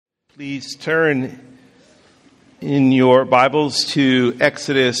Please turn in your Bibles to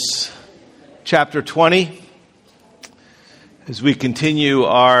Exodus chapter 20 as we continue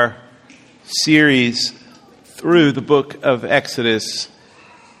our series through the book of Exodus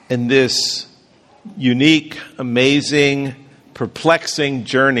in this unique, amazing, perplexing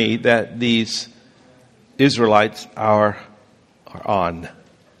journey that these Israelites are on.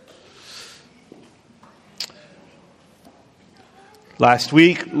 Last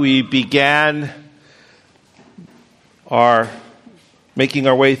week, we began making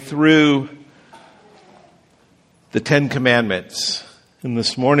our way through the Ten Commandments. And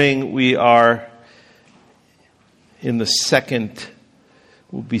this morning, we are in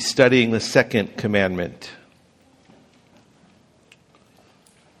we'll be studying the second commandment.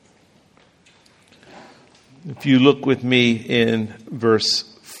 If you look with me in verse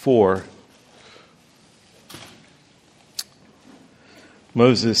 4,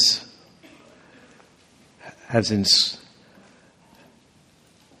 Moses has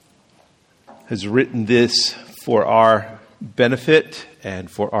written this for our benefit and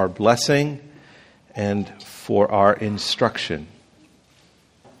for our blessing and for our instruction.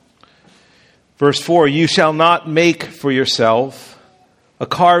 Verse 4, "You shall not make for yourself a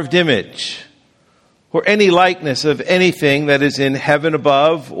carved image or any likeness of anything that is in heaven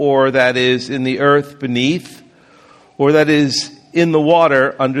above, or that is in the earth beneath, or that is in the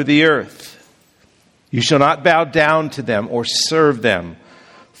water under the earth. You shall not bow down to them or serve them.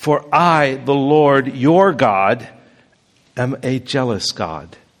 For I, the Lord your God, am a jealous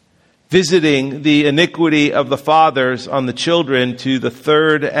God, visiting the iniquity of the fathers on the children to the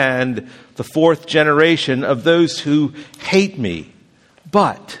third and the fourth generation of those who hate me,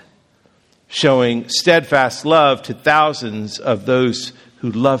 but showing steadfast love to thousands of those who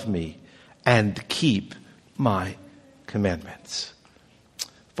love me and keep my commandments."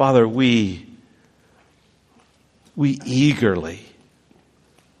 Father, we eagerly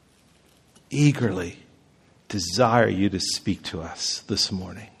desire you to speak to us this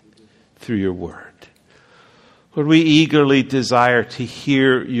morning through your word. Lord, we eagerly desire to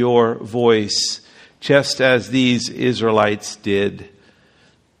hear your voice, just as these Israelites did,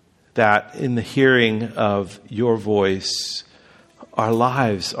 that in the hearing of your voice, our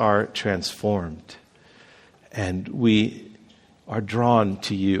lives are transformed, and we are drawn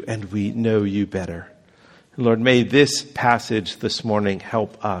to you, and we know you better. Lord, may this passage this morning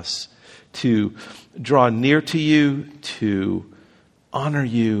help us to draw near to you, to honor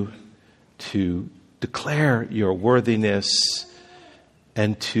you, to declare your worthiness,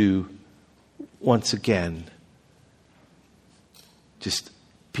 and to once again just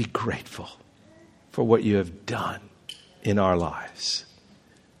be grateful for what you have done in our lives.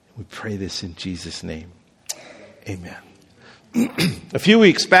 We pray this in Jesus' name. Amen. A few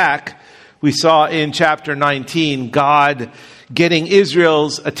weeks back, we saw in chapter 19, God getting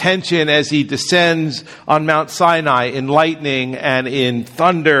Israel's attention as he descends on Mount Sinai in lightning and in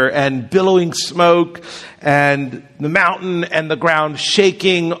thunder and billowing smoke, and the mountain and the ground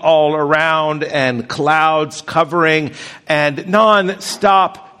shaking all around, and clouds covering, and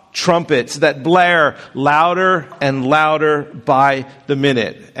non-stop trumpets that blare louder and louder by the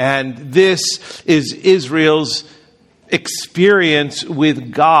minute. And this is Israel's experience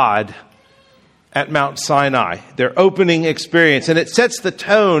with God at Mount Sinai, their opening experience. And it sets the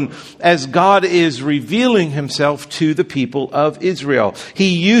tone as God is revealing himself to the people of Israel. He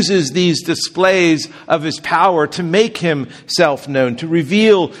uses these displays of his power to make himself known, to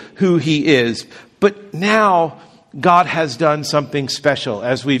reveal who he is. But now God has done something special.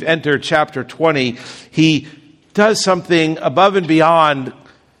 As we've entered chapter 20, he does something above and beyond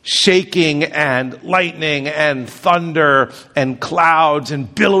shaking and lightning and thunder and clouds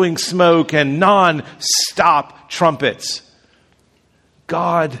and billowing smoke and non-stop trumpets.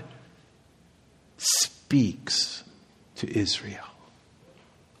 God speaks to Israel.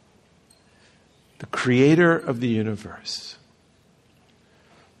 The creator of the universe,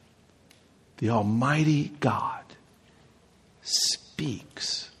 the Almighty God,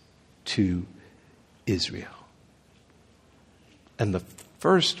 speaks to Israel. And the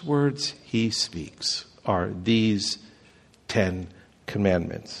first words he speaks are these 10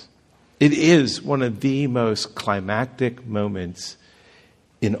 commandments. It is one of the most climactic moments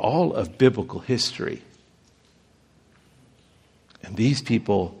in all of biblical history. And these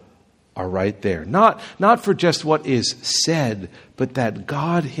people are right there. Not for just what is said, but that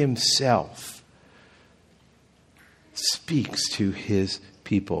God himself speaks to his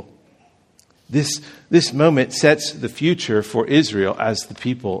people. This moment sets the future for Israel as the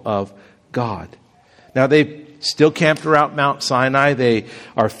people of God. Now, they've still camped around Mount Sinai. They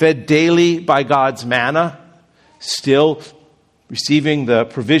are fed daily by God's manna, still receiving the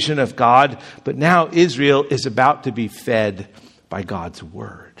provision of God. But now Israel is about to be fed by God's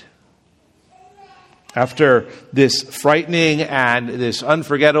word. After this frightening and this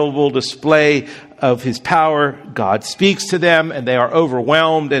unforgettable display of his power, God speaks to them and they are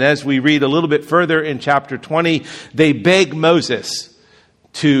overwhelmed. And as we read a little bit further in chapter 20, they beg Moses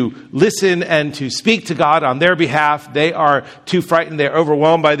to listen and to speak to God on their behalf. They are too frightened. They're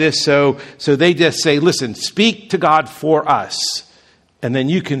overwhelmed by this. So they just say, listen, speak to God for us, and then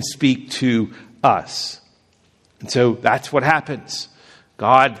you can speak to us. And so that's what happens.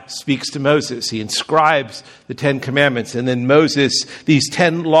 God speaks to Moses. He inscribes the 10 commandments. And then Moses, these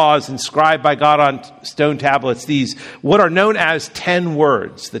 10 laws inscribed by God on stone tablets, these what are known as 10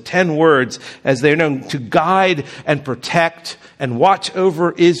 words. The 10 words, as they're known, to guide and protect and watch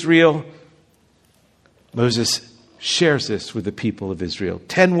over Israel. Moses shares this with the people of Israel.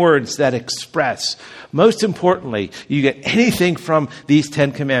 10 words that express, most importantly, you get anything from these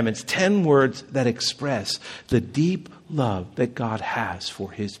 10 commandments, 10 words that express the deep love that God has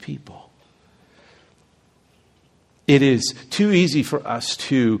for his people. It is too easy for us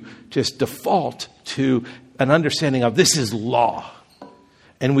to just default to an understanding of this is law.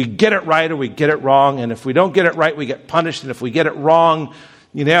 And we get it right or we get it wrong. And if we don't get it right, we get punished. And if we get it wrong,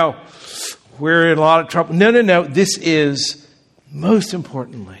 we're in a lot of trouble. No. This is, most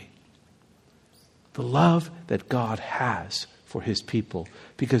importantly, the love that God has for his people,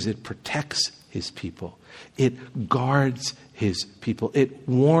 because it protects his people. It guards his people. It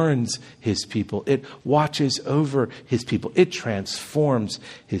warns his people. It watches over his people. It transforms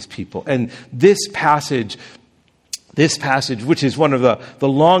his people. And this passage, which is one of the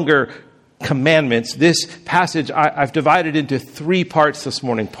longer commandments, this passage I've divided into 3 parts this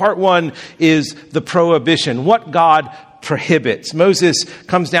morning. Part 1 is the prohibition, what God prohibits. Moses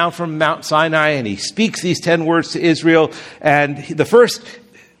comes down from Mount Sinai and he speaks these 10 words to Israel. And the first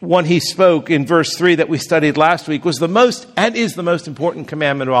one he spoke in verse 3 that we studied last week was the most and is the most important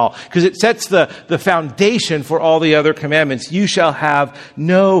commandment of all, because it sets the foundation for all the other commandments. You shall have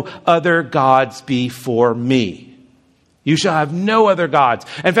no other gods before me. You shall have no other gods.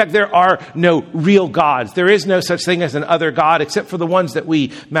 In fact, there are no real gods. There is no such thing as an other God, except for the ones that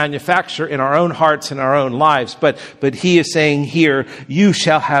we manufacture in our own hearts and our own lives. But he is saying here, you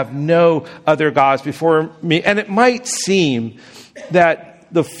shall have no other gods before me. And it might seem that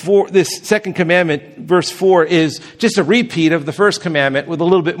this second commandment, verse 4, is just a repeat of the first commandment with a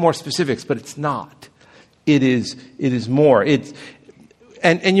little bit more specifics, but it's not. It is more.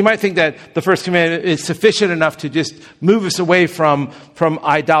 And you might think that the first commandment is sufficient enough to just move us away from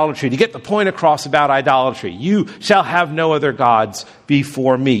idolatry, to get the point across about idolatry. You shall have no other gods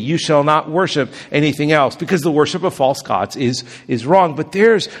before me. You shall not worship anything else, because the worship of false gods is wrong. But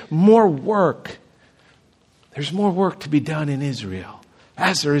there's more work. There's more work to be done in Israel,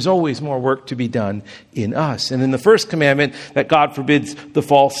 as there is always more work to be done in us. And in the first commandment, that God forbids the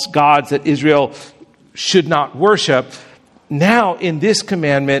false gods that Israel should not worship, now in this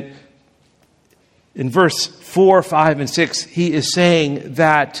commandment, in verse 4, 5, and 6, he is saying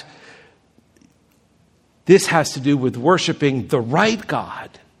that this has to do with worshiping the right God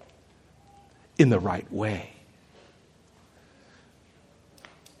in the right way.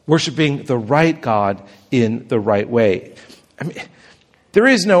 Worshiping the right God in the right way. I mean, there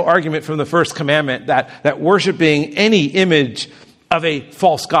is no argument from the first commandment that worshiping any image of a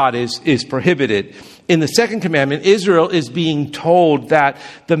false god is prohibited. In the second commandment, Israel is being told that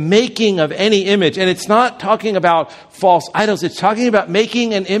the making of any image, and it's not talking about false idols, it's talking about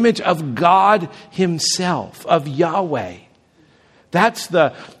making an image of God himself, of Yahweh. That's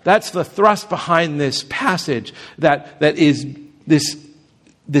the thrust behind this passage, that is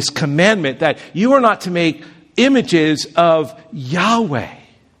this commandment, that you are not to make images of Yahweh.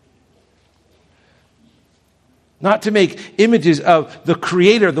 Not to make images of the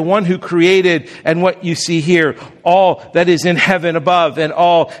Creator, the one who created, and what you see here, all that is in heaven above and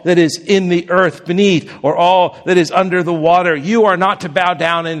all that is in the earth beneath, or all that is under the water. You are not to bow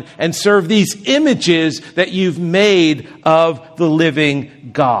down and serve these images that you've made of the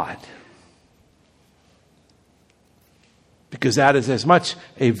living God. Because that is as much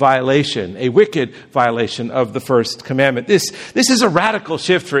a violation, a wicked violation of the first commandment. This is a radical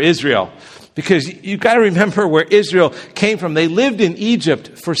shift for Israel. Because you've got to remember where Israel came from. They lived in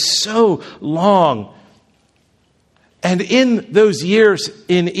Egypt for so long. And in those years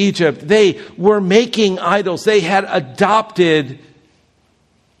in Egypt, they were making idols. They had adopted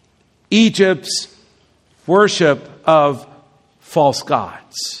Egypt's worship of false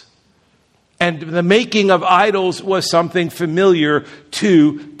gods. And the making of idols was something familiar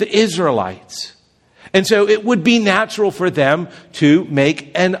to the Israelites. And so it would be natural for them to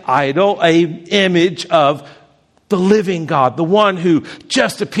make an idol, an image of the living God, the one who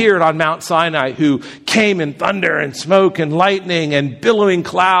just appeared on Mount Sinai, who came in thunder and smoke and lightning and billowing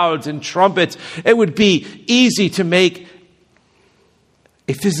clouds and trumpets. It would be easy to make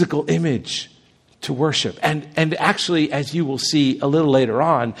a physical image to worship. And actually, as you will see a little later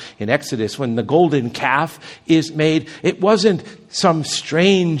on in Exodus, when the golden calf is made, it wasn't some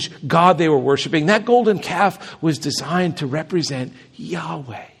strange God they were worshiping. That golden calf was designed to represent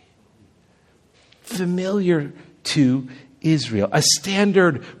Yahweh, familiar to Israel, a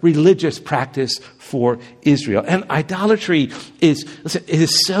standard religious practice for Israel. And idolatry is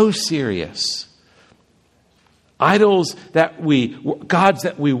so serious. Idols gods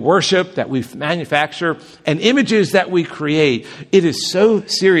that we worship, that we manufacture, and images that we create, it is so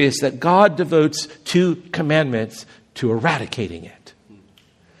serious that God devotes 2 commandments to eradicating it.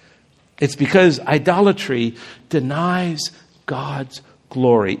 It's because idolatry denies God's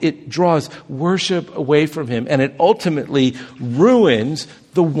glory. It draws worship away from him, and it ultimately ruins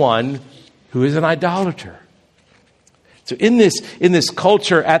the one who is an idolater. So in this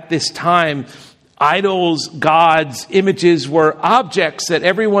culture at this time, idols, gods, images were objects that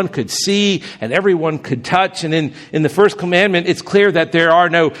everyone could see and everyone could touch. And in the first commandment, it's clear that there are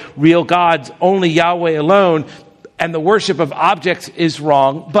no real gods, only Yahweh alone. And the worship of objects is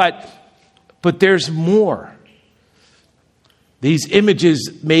wrong. But there's more. These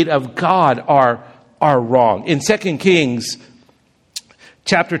images made of God are wrong. In 2 Kings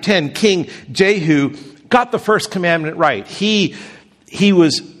chapter 10, King Jehu got the first commandment right. He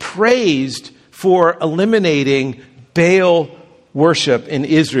was praised for eliminating Baal worship in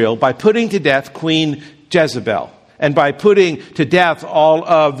Israel by putting to death Queen Jezebel and by putting to death all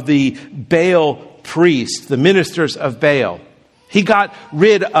of the Baal priests, the ministers of Baal. He got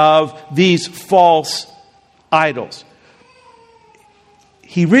rid of these false idols.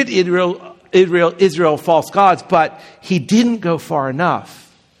 He rid Israel of false gods, but he didn't go far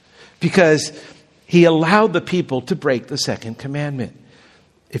enough because he allowed the people to break the second commandment.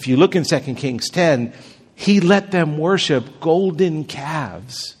 If you look in 2 Kings 10, he let them worship golden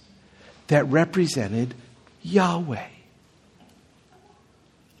calves that represented Yahweh.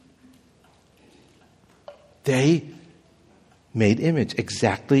 They made image,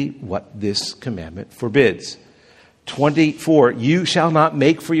 exactly what this commandment forbids. 24, you shall not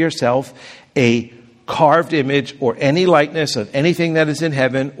make for yourself a carved image or any likeness of anything that is in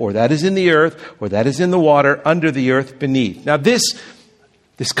heaven or that is in the earth or that is in the water under the earth beneath. Now this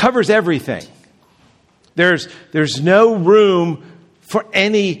covers everything. There's no room for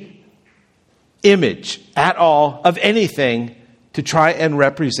any image at all of anything to try and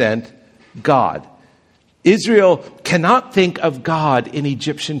represent God. Israel cannot think of God in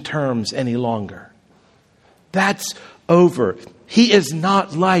Egyptian terms any longer. That's over. He is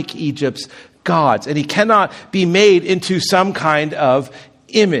not like Egypt's gods, and he cannot be made into some kind of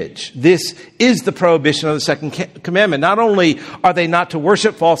image. This is the prohibition of the second commandment. Not only are they not to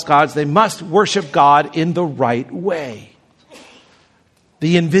worship false gods, they must worship God in the right way.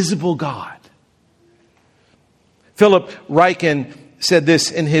 The invisible God. Philip Ryken said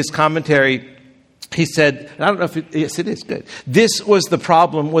this in his commentary. He said, I don't know if yes, it is good. This was the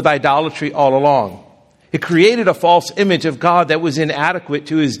problem with idolatry all along. It created a false image of God that was inadequate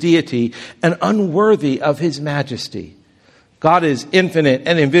to his deity and unworthy of his majesty. God is infinite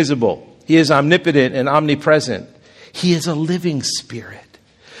and invisible. He is omnipotent and omnipresent. He is a living spirit.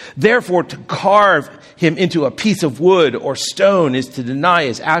 Therefore, to carve him into a piece of wood or stone is to deny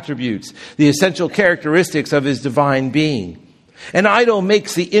his attributes, the essential characteristics of his divine being. An idol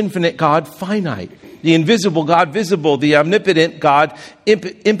makes the infinite God finite, the invisible God visible, the omnipotent God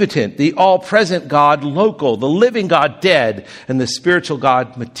impotent, the all-present God local, the living God dead, and the spiritual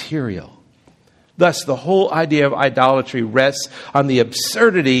God material. Thus, the whole idea of idolatry rests on the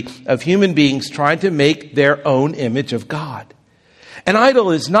absurdity of human beings trying to make their own image of God. An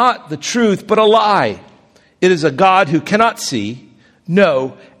idol is not the truth, but a lie. It is a God who cannot see,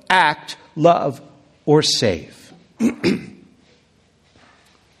 know, act, love, or save.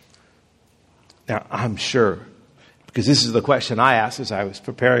 Now, I'm sure, because this is the question I asked as I was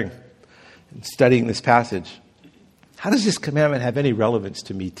preparing and studying this passage, how does this commandment have any relevance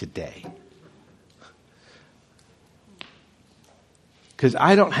to me today? Because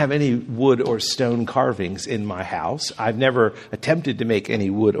I don't have any wood or stone carvings in my house. I've never attempted to make any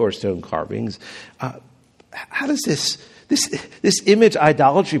wood or stone carvings. How does this image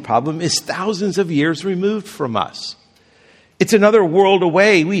idolatry problem is thousands of years removed from us? It's another world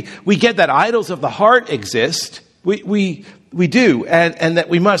away. We get that idols of the heart exist. We do, and that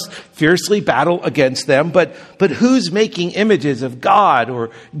we must fiercely battle against them. But who's making images of God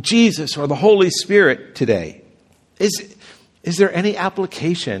or Jesus or the Holy Spirit today? Is there any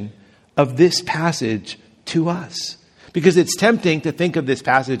application of this passage to us? Because it's tempting to think of this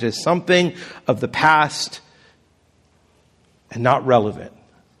passage as something of the past and not relevant.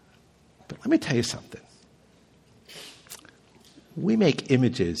 But let me tell you something. We make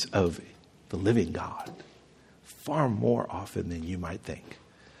images of the living God far more often than you might think.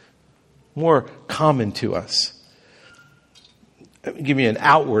 More common to us. Let me give you an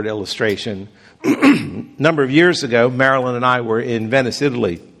outward illustration. A number of years ago, Marilyn and I were in Venice,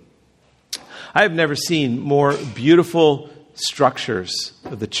 Italy. I have never seen more beautiful structures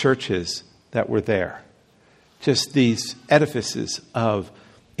of the churches that were there. Just these edifices of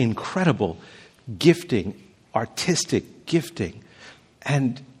incredible gifting, artistic gifting.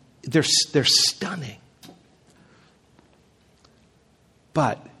 And they're stunning.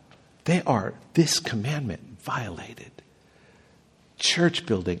 But they are, this commandment, violated. Church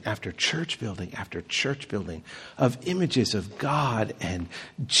building after church building after church building of images of God and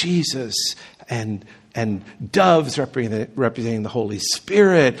Jesus and doves representing the Holy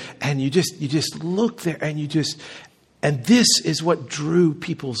Spirit. And you just look there and this is what drew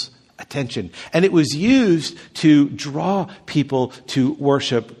people's attention. And it was used to draw people to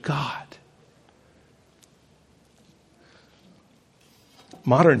worship God.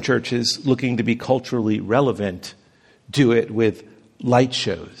 Modern churches looking to be culturally relevant do it with light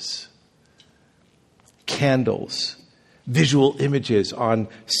shows, candles, visual images on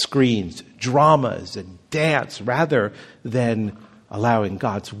screens, dramas and dance, rather than allowing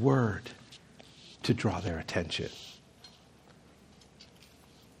God's word to draw their attention.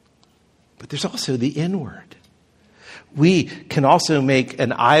 But there's also the inward. We can also make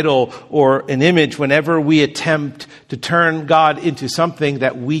an idol or an image whenever we attempt to turn God into something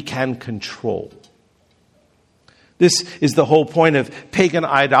that we can control. This is the whole point of pagan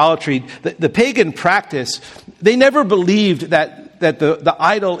idolatry. The pagan practice, they never believed that the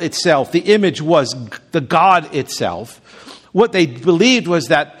idol itself, the image, was the God itself. What they believed was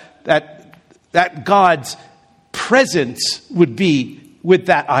that God's presence would be with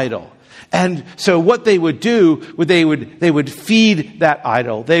that idol. And so what they would do, they would feed that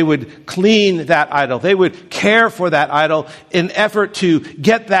idol. They would clean that idol. They would care for that idol in effort to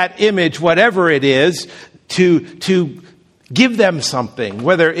get that image, whatever it is, to give them something,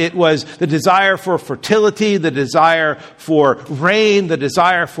 whether it was the desire for fertility, the desire for rain, the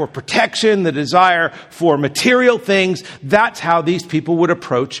desire for protection, the desire for material things. That's how these people would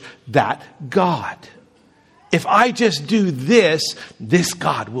approach that God. If I just do this, this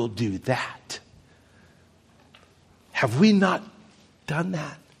God will do that. Have we not done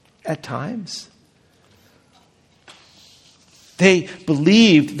that at times? They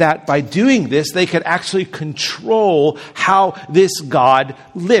believed that by doing this, they could actually control how this God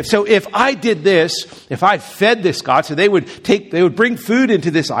lived. So if I did this, if I fed this God, so they would bring food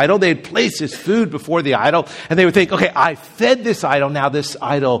into this idol, they'd place this food before the idol, and they would think, okay, I fed this idol, now this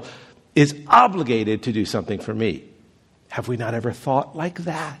idol is obligated to do something for me. Have we not ever thought like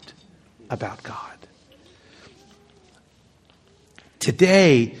that about God?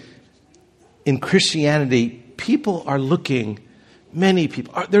 Today, in Christianity, people are looking, many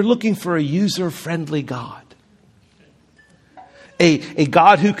people, they're looking for a user-friendly God. A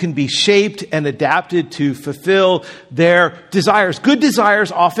God who can be shaped and adapted to fulfill their desires. Good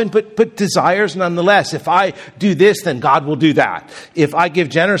desires often, but desires nonetheless. If I do this, then God will do that. If I give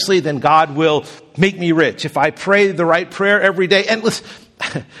generously, then God will make me rich. If I pray the right prayer every day. And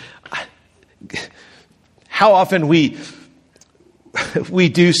listen, how often we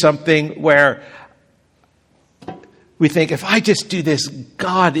do something where we think, if I just do this,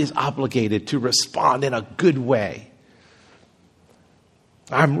 God is obligated to respond in a good way.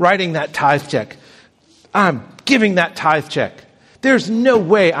 I'm writing that tithe check. I'm giving that tithe check. There's no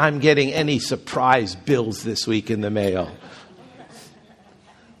way I'm getting any surprise bills this week in the mail.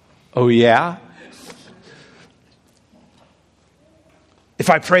 Oh, yeah? If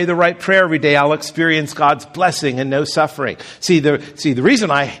I pray the right prayer every day, I'll experience God's blessing and no suffering. See, the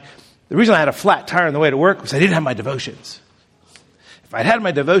reason I had a flat tire on the way to work was I didn't have my devotions. If I'd had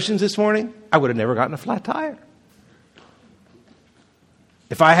my devotions this morning, I would have never gotten a flat tire.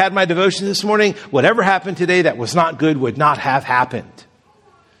 If I had my devotions this morning, whatever happened today that was not good would not have happened.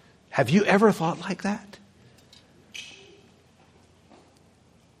 Have you ever thought like that?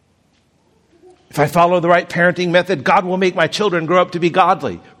 If I follow the right parenting method, God will make my children grow up to be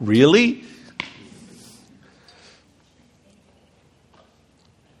godly. Really?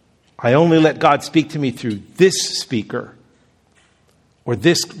 I only let God speak to me through this speaker or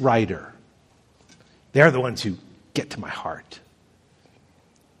this writer. They're the ones who get to my heart.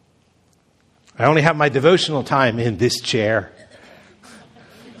 I only have my devotional time in this chair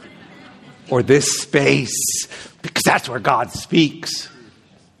or this space because that's where God speaks.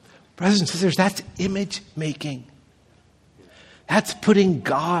 Brothers and sisters, that's image making. That's putting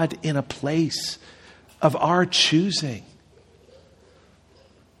God in a place of our choosing.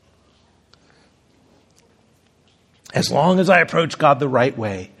 As long as I approach God the right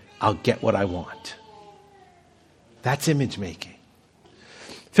way, I'll get what I want. That's image making.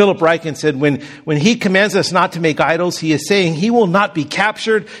 Philip Ryken said, when he commands us not to make idols, he is saying he will not be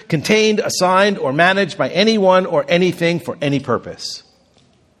captured, contained, assigned, or managed by anyone or anything for any purpose.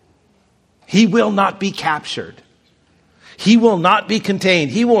 He will not be captured. He will not be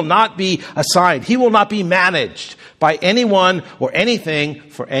contained. He will not be assigned. He will not be managed by anyone or anything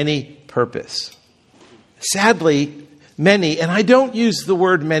for any purpose. Sadly, many, and I don't use the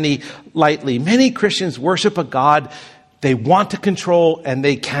word many lightly, many Christians worship a God they want to control and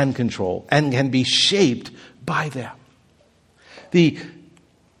they can control and can be shaped by them. They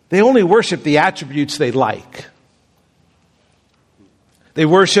only worship the attributes they like. They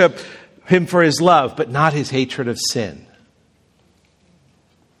worship him for his love, but not his hatred of sin.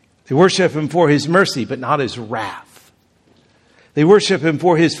 They worship him for his mercy, but not his wrath. They worship him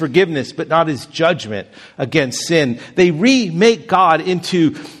for his forgiveness, but not his judgment against sin. They remake God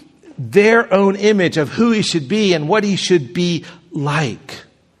into their own image of who he should be and what he should be like.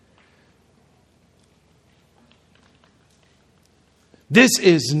 This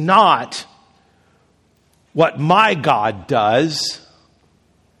is not what my God does.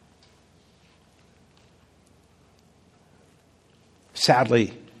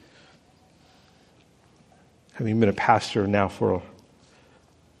 Sadly, having been a pastor now for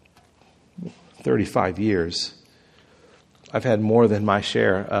 35 years, I've had more than my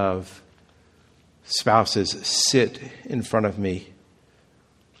share of spouses sit in front of me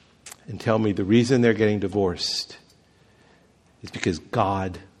and tell me the reason they're getting divorced is because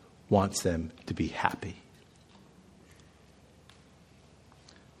God wants them to be happy.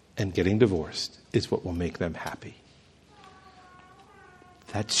 And getting divorced is what will make them happy.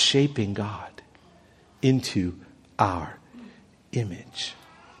 That's shaping God into our image.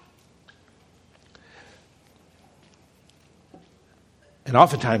 And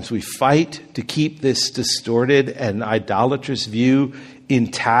oftentimes we fight to keep this distorted and idolatrous view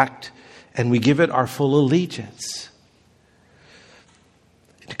intact, and we give it our full allegiance.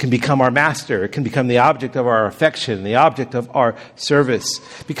 It can become our master. It can become the object of our affection, the object of our service.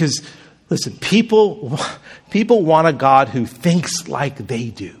 Because, listen, people want a God who thinks like they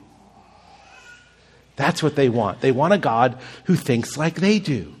do. That's what they want. They want a God who thinks like they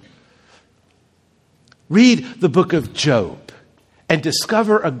do. Read the book of Job and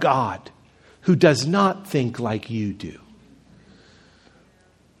discover a God who does not think like you do.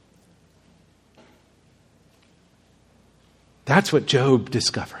 That's what Job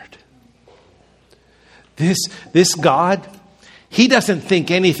discovered. This God, he doesn't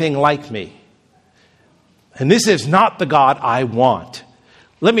think anything like me. And this is not the God I want.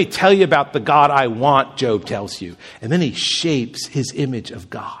 Let me tell you about the God I want, Job tells you. And then he shapes his image of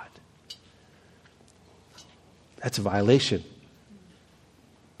God. That's a violation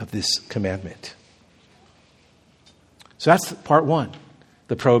of this commandment. So that's part one,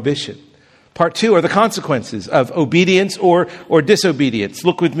 the prohibition. Part two are the consequences of obedience or disobedience.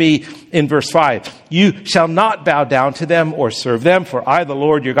 Look with me in verse 5. You shall not bow down to them or serve them, for I, the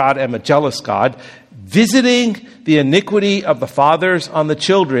Lord your God, am a jealous God, visiting the iniquity of the fathers on the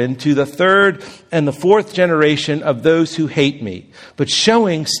children to the third and the fourth generation of those who hate me, but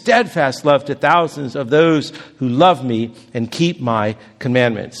showing steadfast love to thousands of those who love me and keep my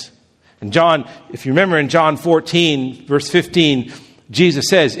commandments. And John, if you remember in John 14, verse 15, Jesus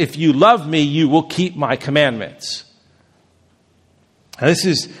says, if you love me, you will keep my commandments. Now, this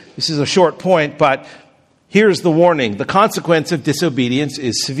is a short point, but here's the warning. The consequence of disobedience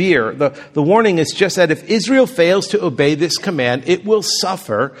is severe. The warning is just that if Israel fails to obey this command, it will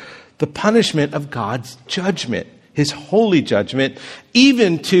suffer the punishment of God's judgment, his holy judgment,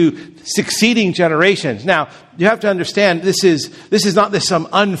 even to succeeding generations. Now, you have to understand, this is not some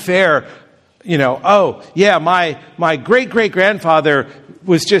unfair, my great-great-grandfather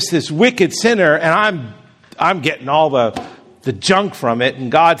was just this wicked sinner, and I'm getting all the junk from it,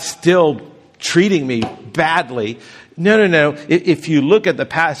 and God's still treating me badly. No. If you look at the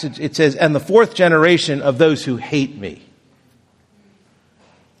passage, it says, and the fourth generation of those who hate me.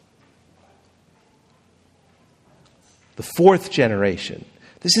 The fourth generation.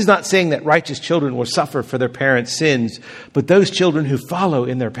 This is not saying that righteous children will suffer for their parents' sins, but those children who follow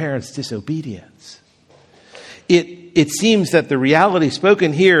in their parents' disobedience. It seems that the reality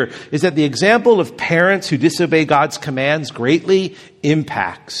spoken here is that the example of parents who disobey God's commands greatly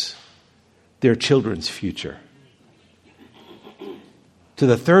impacts their children's future. To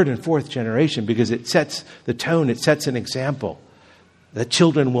the third and fourth generation, because it sets the tone, it sets an example that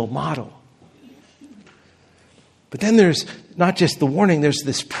children will model. But then there's not just the warning, there's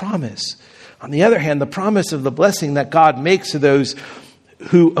this promise. On the other hand, the promise of the blessing that God makes to those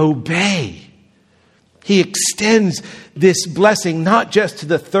who obey. He extends this blessing not just to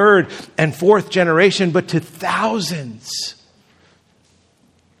the third and fourth generation, but to thousands.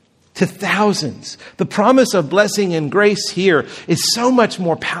 To thousands. The promise of blessing and grace here is so much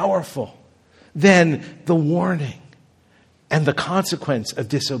more powerful than the warning and the consequence of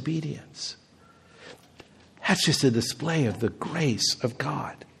disobedience. That's just a display of the grace of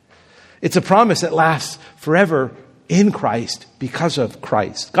God. It's a promise that lasts forever in Christ because of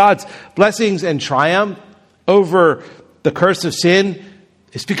Christ. God's blessings and triumph over the curse of sin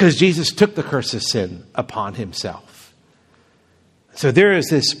is because Jesus took the curse of sin upon himself. So there is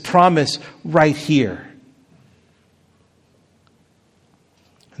this promise right here.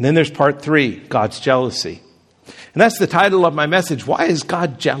 And then there's part 3, God's jealousy. And that's the title of my message. Why is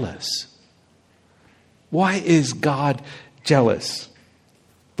God jealous? Why is God jealous?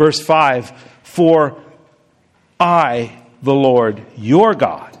 Verse 5, for I, the Lord, your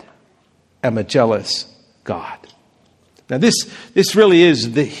God, am a jealous God. Now this really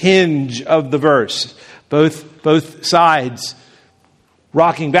is the hinge of the verse. Both sides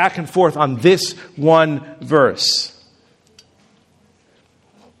rocking back and forth on this one verse.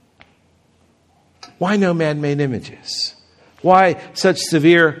 Why no man-made images? Why such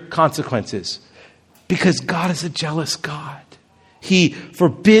severe consequences? Because God is a jealous God. He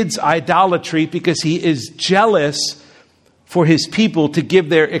forbids idolatry because he is jealous for his people to give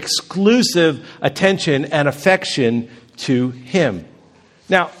their exclusive attention and affection to him.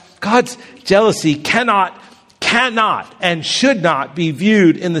 Now, God's jealousy cannot and should not be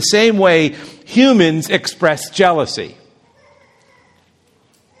viewed in the same way humans express jealousy.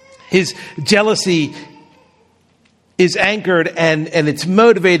 His jealousy is anchored and it's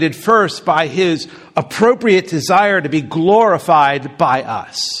motivated first by his appropriate desire to be glorified by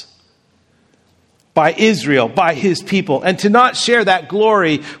us, by Israel, by his people, and to not share that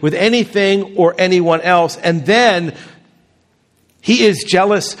glory with anything or anyone else. And then he is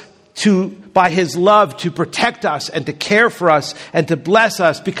jealous by his love to protect us and to care for us and to bless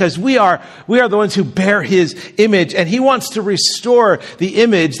us, because we are the ones who bear his image, and he wants to restore the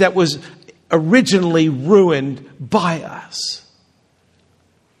image that was originally ruined by us.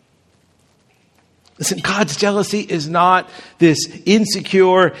 Listen, God's jealousy is not this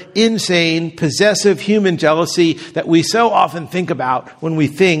insecure, insane, possessive human jealousy that we so often think about when we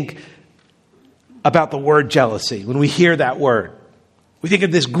think about the word jealousy. When we hear that word, we think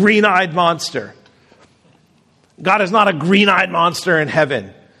of this green-eyed monster. God is not a green-eyed monster in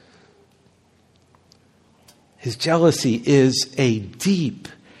heaven. His jealousy is a deep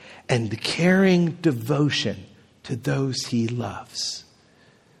and caring devotion to those he loves.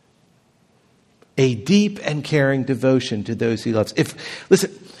 A deep and caring devotion to those he loves.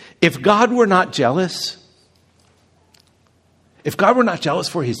 If God were not jealous,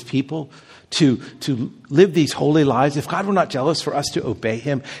 for his people to live these holy lives, if God were not jealous for us to obey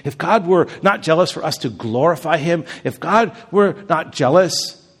him, if God were not jealous for us to glorify him, if God were not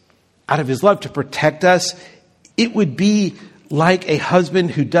jealous out of his love to protect us, it would be like a husband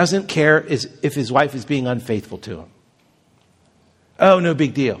who doesn't care if his wife is being unfaithful to him. Oh, no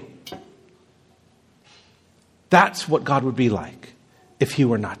big deal. That's what God would be like if he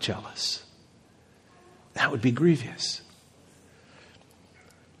were not jealous. That would be grievous.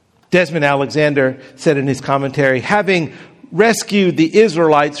 Desmond Alexander said in his commentary, having rescued the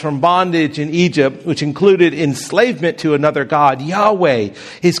Israelites from bondage in Egypt, which included enslavement to another god, Yahweh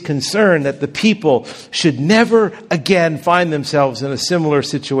is concerned that the people should never again find themselves in a similar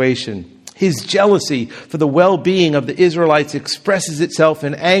situation. His jealousy for the well-being of the Israelites expresses itself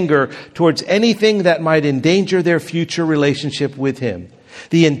in anger towards anything that might endanger their future relationship with him.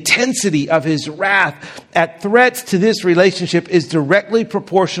 The intensity of his wrath at threats to this relationship is directly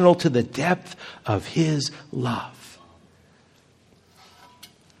proportional to the depth of his love.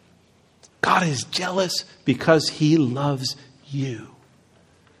 God is jealous because he loves you.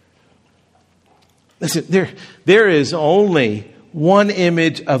 Listen, there is only one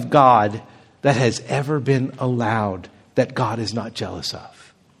image of God that has ever been allowed that God is not jealous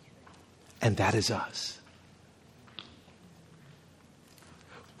of. And that is us.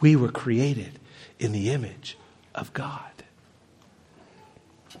 We were created in the image of God.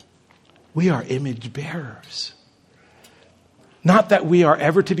 We are image bearers. Not that we are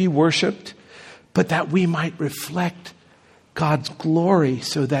ever to be worshiped, but that we might reflect God's glory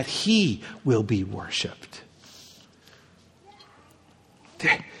so that He will be worshiped.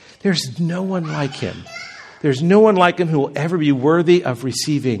 There's no one like Him. There's no one like Him who will ever be worthy of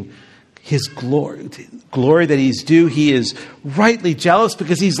receiving His glory that He's due. He is rightly jealous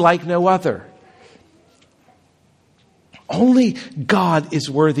because He's like no other. Only God is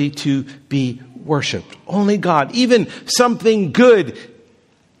worthy to be worshiped. Only God. Even something good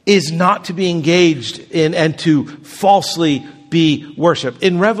is not to be engaged in and to falsely be worshiped.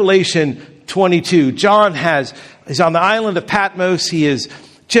 In Revelation 22, John is on the island of Patmos. He has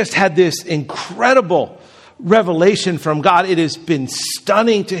just had this incredible revelation from God. It has been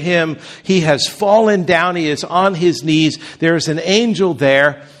stunning to him. He has fallen down. He is on his knees. There is an angel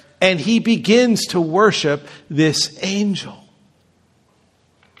there, and he begins to worship this angel.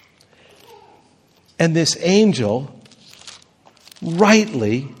 And this angel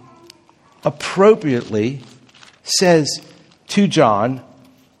rightly, appropriately says to John,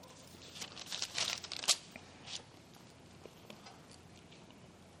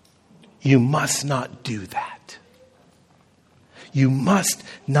 "You must not do that. You must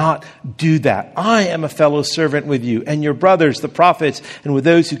not do that. I am a fellow servant with you and your brothers, the prophets, and with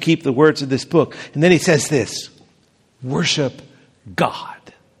those who keep the words of this book." And then he says this, worship God.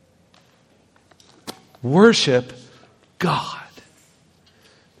 Worship God.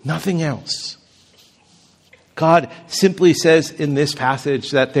 Nothing else. God simply says in this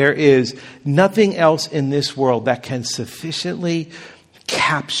passage that there is nothing else in this world that can sufficiently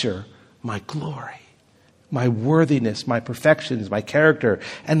capture my glory, my worthiness, my perfections, my character,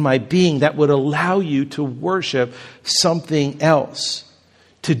 and my being that would allow you to worship something else.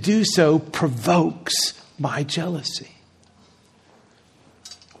 To do so provokes my jealousy.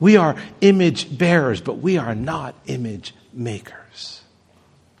 We are image bearers, but we are not image makers.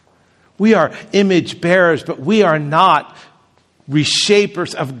 We are image bearers, but we are not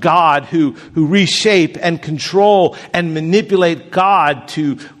reshapers of God who reshape and control and manipulate God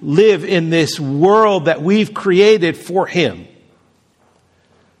to live in this world that we've created for Him.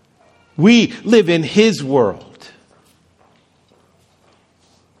 We live in His world.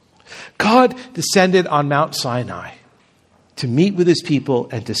 God descended on Mount Sinai to meet with His people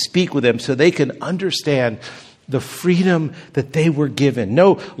and to speak with them so they can understand the freedom that they were given.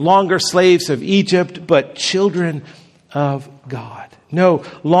 No longer slaves of Egypt, but children of God. No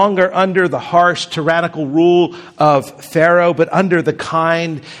longer under the harsh, tyrannical rule of Pharaoh, but under the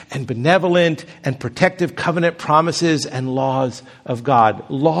kind and benevolent and protective covenant promises and laws of God.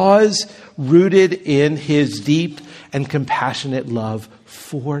 Laws rooted in His deep and compassionate love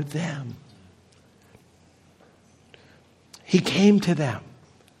for them. He came to them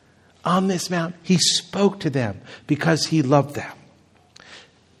on this mount. He spoke to them because He loved them.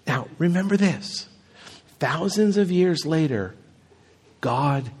 Now, remember this. Thousands of years later,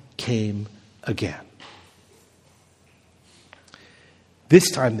 God came again. This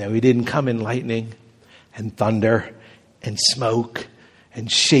time, though, He didn't come in lightning and thunder and smoke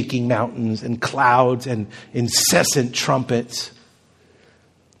and shaking mountains and clouds and incessant trumpets.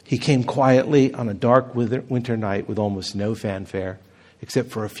 He came quietly on a dark winter night with almost no fanfare,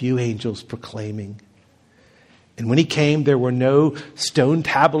 except for a few angels proclaiming. And when He came, there were no stone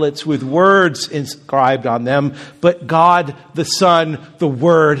tablets with words inscribed on them, but God, the Son, the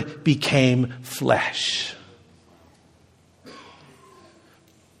Word, became flesh.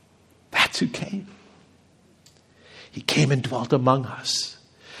 That's who came. He came and dwelt among us.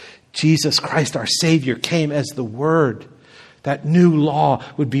 Jesus Christ, our Savior, came as the Word. That new law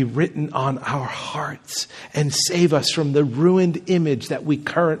would be written on our hearts and save us from the ruined image that we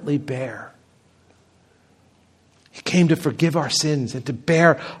currently bear. He came to forgive our sins and to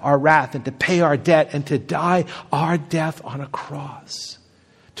bear our wrath and to pay our debt and to die our death on a cross.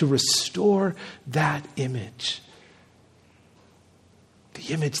 To restore that image.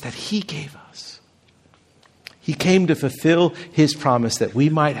 The image that He gave us. He came to fulfill His promise that we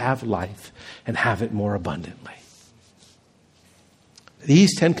might have life and have it more abundantly.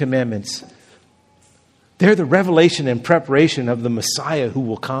 These 10 commandments, they're the revelation and preparation of the Messiah who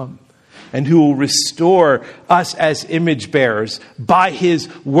will come and who will restore us as image bearers by His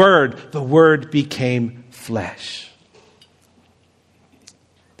Word. The Word became flesh,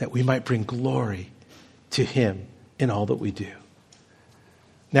 that we might bring glory to Him in all that we do.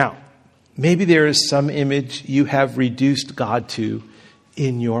 Now, maybe there is some image you have reduced God to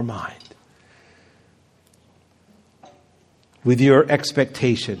in your mind. with your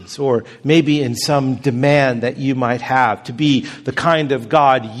expectations, or maybe in some demand that you might have to be the kind of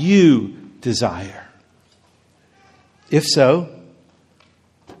God you desire? If so,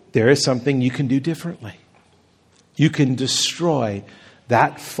 there is something you can do differently. You can destroy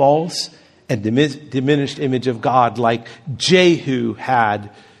that false and diminished image of God like Jehu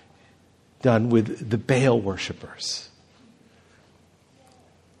had done with the Baal worshipers.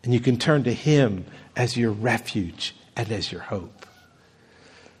 And you can turn to him as your refuge and as your hope.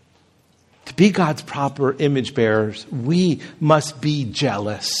 To be God's proper image bearers, we must be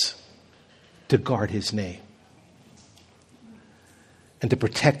jealous to guard his name and to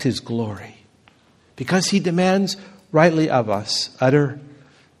protect his glory, because he demands rightly of us utter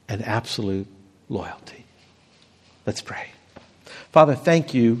and absolute loyalty. Let's pray. Father,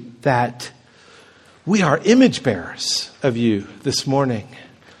 thank you that we are image bearers of you this morning,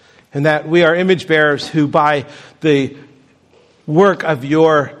 and that we are image bearers who, by the work of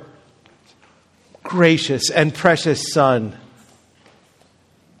your gracious and precious Son,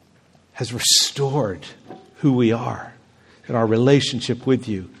 has restored who we are and our relationship with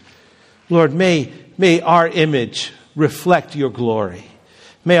you. Lord, may our image reflect your glory.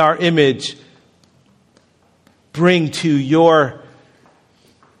 May our image bring to your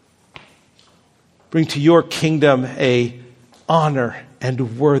kingdom a honor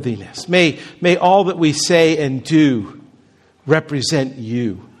and worthiness. May all that we say and do represent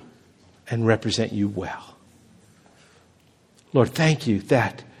you and represent you well. Lord, thank you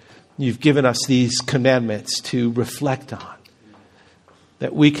that you've given us these commandments to reflect on,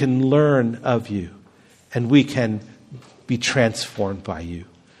 that we can learn of you and we can be transformed by you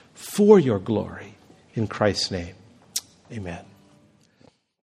for your glory. In Christ's name, amen.